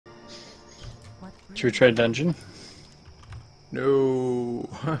Should we try dungeon? No.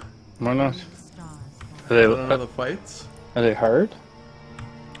 Why not? I don't know the fights. Are they hard?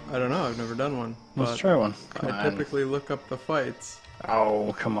 I don't know, I've never done one. Let's try one. I typically look up the fights.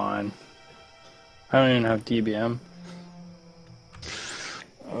 Oh, come on. I don't even have DBM.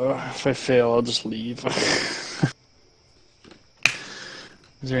 If I fail, I'll just leave.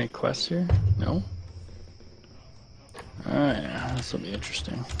 Is there any quests here? No? Oh yeah, this will be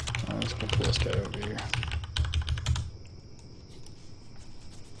interesting. Let's go pull this guy over here.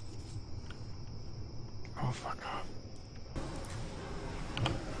 Oh, fuck off.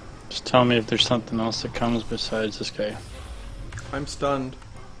 Just tell me if there's something else that comes besides this guy. I'm stunned.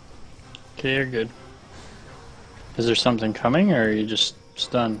 Okay, you're good. Is there something coming, or are you just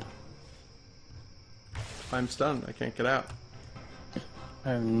stunned? I'm stunned. I can't get out. I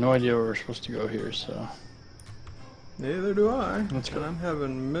have no idea where we're supposed to go here, so... Neither do I. Let's go. And I'm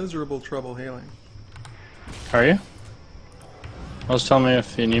having miserable trouble healing. Are you? Well, just tell me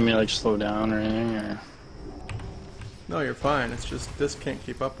if you need me to, like, slow down or anything, or... No, you're fine. It's just this can't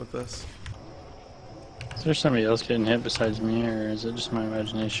keep up with this. Is there somebody else getting hit besides me, or is it just my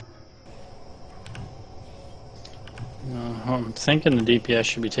imagination? No, I'm thinking the DPS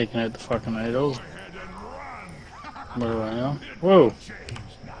should be taking out the fucking idols. What do I know? Whoa!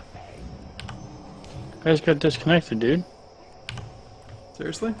 Guys got disconnected, dude.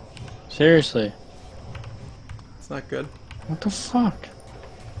 Seriously? Seriously. It's not good. What the fuck?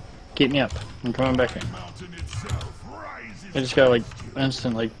 Keep me up. I'm coming back in. I just got like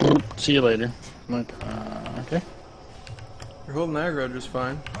instant like see you later. I'm like, okay. You're holding aggro just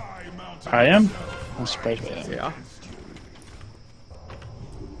fine. I am? I'm surprised by that. Yeah.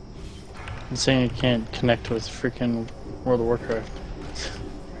 I'm saying you can't connect with freaking World of Warcraft.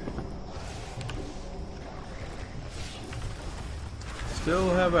 Still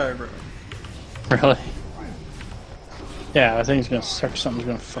have aggro. Really? Yeah, I think it's gonna suck. Something's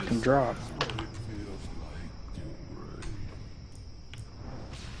gonna fucking drop.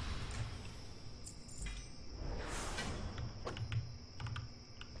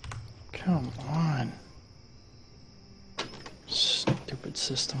 Come on. Stupid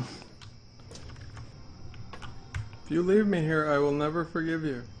system. If you leave me here, I will never forgive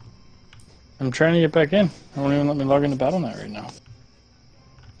you. I'm trying to get back in. I won't even let me log into BattleNet right now.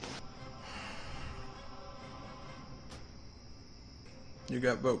 You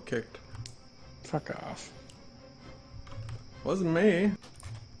got vote kicked. Fuck off. Wasn't me.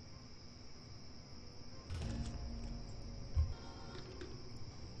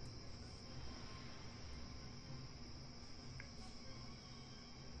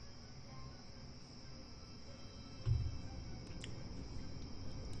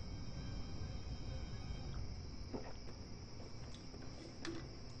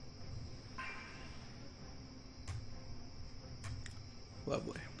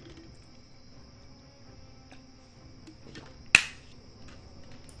 Lovely.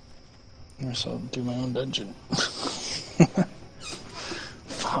 I guess I'll do my own dungeon.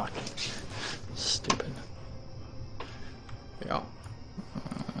 Fuck. Stupid. Yeah.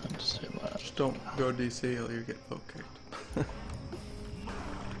 Just don't go DC or you get vote kicked.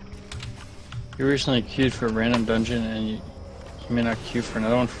 You recently queued for a random dungeon and you may not queue for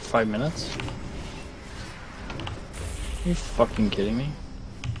another one for 5 minutes? Are you fucking kidding me?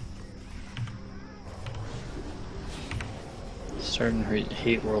 Starting to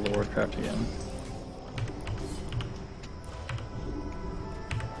hate World of Warcraft again.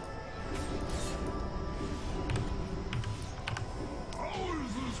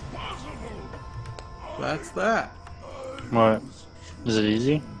 That's that. What? Is it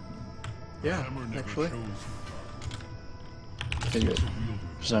easy? Yeah, actually. Okay, good.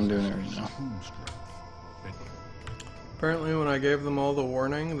 Because I'm doing it right now. Apparently when I gave them all the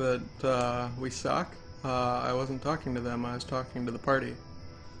warning that we suck, I wasn't talking to them, I was talking to the party.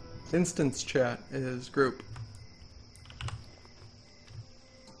 Instance chat is group.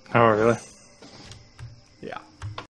 Oh, really?